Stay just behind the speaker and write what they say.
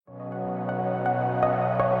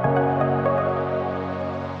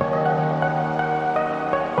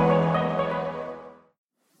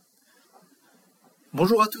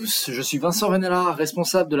Bonjour à tous, je suis Vincent Renella,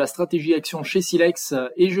 responsable de la stratégie action chez Silex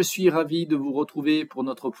et je suis ravi de vous retrouver pour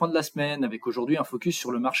notre point de la semaine avec aujourd'hui un focus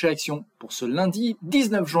sur le marché action pour ce lundi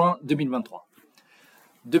 19 juin 2023.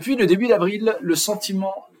 Depuis le début d'avril, le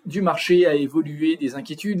sentiment du marché a évolué des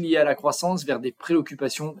inquiétudes liées à la croissance vers des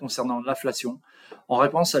préoccupations concernant l'inflation en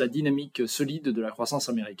réponse à la dynamique solide de la croissance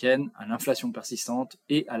américaine, à l'inflation persistante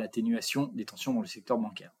et à l'atténuation des tensions dans le secteur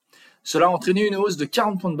bancaire. Cela a entraîné une hausse de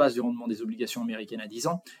 40 points de base du rendement des obligations américaines à 10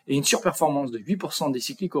 ans et une surperformance de 8% des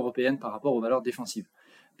cycliques européennes par rapport aux valeurs défensives.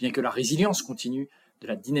 Bien que la résilience continue de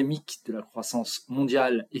la dynamique de la croissance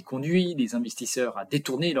mondiale ait conduit les investisseurs à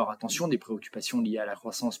détourner leur attention des préoccupations liées à la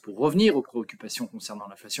croissance pour revenir aux préoccupations concernant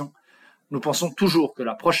l'inflation, nous pensons toujours que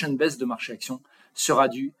la prochaine baisse de marché action sera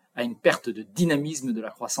due à une perte de dynamisme de la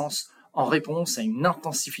croissance en réponse à une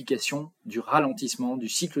intensification du ralentissement du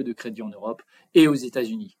cycle de crédit en Europe et aux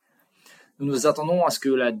États-Unis. Nous nous attendons à ce que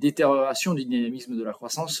la détérioration du dynamisme de la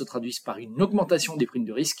croissance se traduise par une augmentation des primes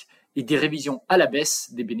de risque et des révisions à la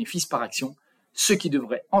baisse des bénéfices par action, ce qui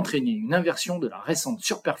devrait entraîner une inversion de la récente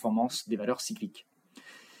surperformance des valeurs cycliques.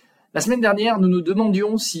 La semaine dernière, nous nous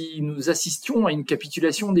demandions si nous assistions à une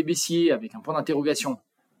capitulation des baissiers avec un point d'interrogation.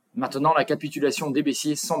 Maintenant, la capitulation des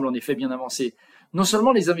baissiers semble en effet bien avancée. Non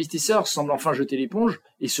seulement les investisseurs semblent enfin jeter l'éponge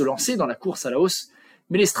et se lancer dans la course à la hausse,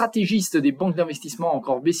 mais les stratégistes des banques d'investissement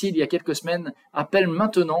encore baissiers il y a quelques semaines appellent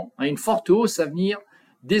maintenant à une forte hausse à venir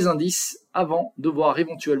des indices avant de voir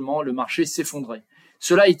éventuellement le marché s'effondrer.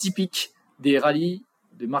 Cela est typique des rallyes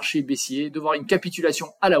de marchés baissiers, de voir une capitulation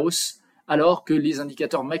à la hausse alors que les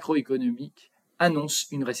indicateurs macroéconomiques annoncent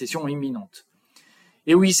une récession imminente.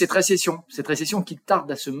 Et oui, cette récession qui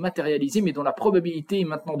tarde à se matérialiser mais dont la probabilité est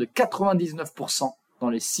maintenant de 99% dans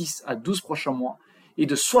les 6 à 12 prochains mois, et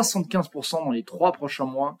de 75% dans les 3 prochains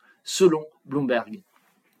mois, selon Bloomberg.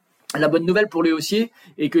 La bonne nouvelle pour les haussiers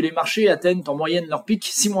est que les marchés atteignent en moyenne leur pic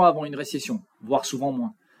 6 mois avant une récession, voire souvent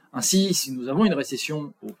moins. Ainsi, si nous avons une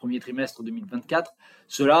récession au premier trimestre 2024,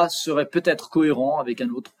 cela serait peut-être cohérent avec un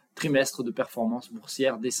autre trimestre de performance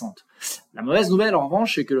boursière décente. La mauvaise nouvelle, en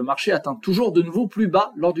revanche, c'est que le marché atteint toujours de nouveau plus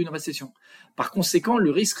bas lors d'une récession. Par conséquent,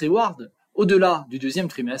 le risk-reward, au-delà du deuxième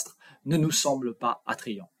trimestre, ne nous semble pas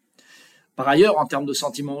attrayant. Par ailleurs, en termes de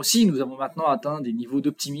sentiments aussi, nous avons maintenant atteint des niveaux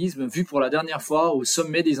d'optimisme vus pour la dernière fois au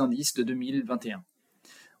sommet des indices de 2021.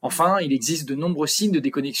 Enfin, il existe de nombreux signes de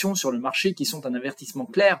déconnexion sur le marché qui sont un avertissement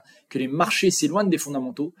clair que les marchés s'éloignent des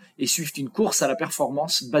fondamentaux et suivent une course à la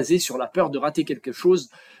performance basée sur la peur de rater quelque chose,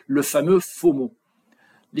 le fameux FOMO.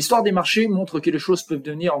 L'histoire des marchés montre que les choses peuvent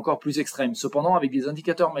devenir encore plus extrêmes. Cependant, avec des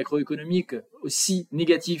indicateurs macroéconomiques aussi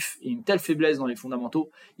négatifs et une telle faiblesse dans les fondamentaux,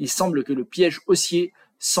 il semble que le piège haussier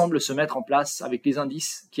semble se mettre en place avec les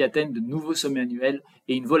indices qui atteignent de nouveaux sommets annuels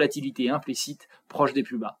et une volatilité implicite proche des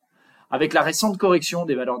plus bas. Avec la récente correction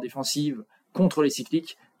des valeurs défensives contre les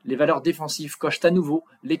cycliques, les valeurs défensives cochent à nouveau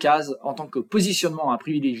les cases en tant que positionnement à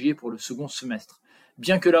privilégier pour le second semestre.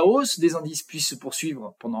 Bien que la hausse des indices puisse se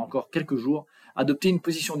poursuivre pendant encore quelques jours, adopter une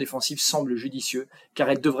position défensive semble judicieux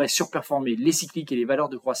car elle devrait surperformer les cycliques et les valeurs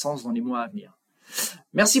de croissance dans les mois à venir.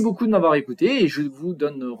 Merci beaucoup de m'avoir écouté et je vous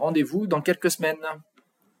donne rendez-vous dans quelques semaines.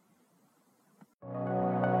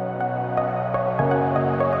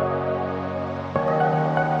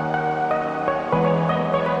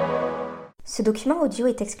 Ce document audio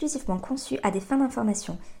est exclusivement conçu à des fins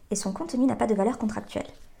d'information et son contenu n'a pas de valeur contractuelle.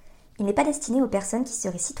 Il n'est pas destiné aux personnes qui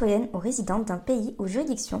seraient citoyennes ou résidentes d'un pays ou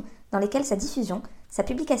juridiction dans lesquelles sa diffusion, sa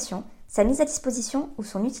publication, sa mise à disposition ou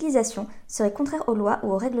son utilisation seraient contraires aux lois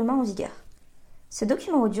ou aux règlements en vigueur. Ce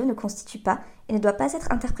document audio ne constitue pas et ne doit pas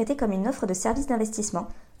être interprété comme une offre de service d'investissement,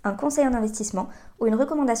 un conseil en investissement ou une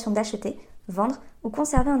recommandation d'acheter, vendre ou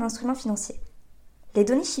conserver un instrument financier. Les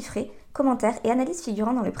données chiffrées, commentaires et analyses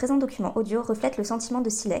figurant dans le présent document audio reflètent le sentiment de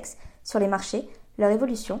Silex sur les marchés, leur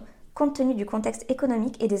évolution, compte tenu du contexte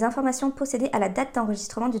économique et des informations possédées à la date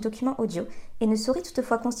d'enregistrement du document audio et ne sauraient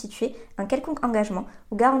toutefois constituer un quelconque engagement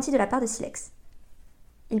ou garantie de la part de Silex.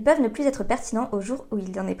 Ils peuvent ne plus être pertinents au jour où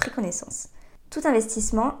il en est pris connaissance. Tout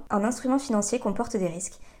investissement en instruments financiers comporte des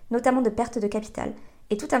risques, notamment de perte de capital,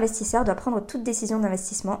 et tout investisseur doit prendre toute décision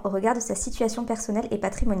d'investissement au regard de sa situation personnelle et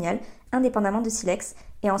patrimoniale, indépendamment de Silex,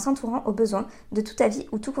 et en s'entourant au besoin de tout avis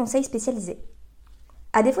ou tout conseil spécialisé.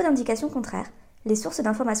 À défaut d'indications contraires, les sources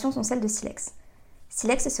d'information sont celles de Silex.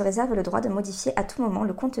 Silex se réserve le droit de modifier à tout moment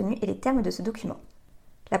le contenu et les termes de ce document.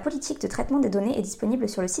 La politique de traitement des données est disponible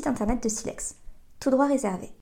sur le site internet de Silex. Tout droit réservé.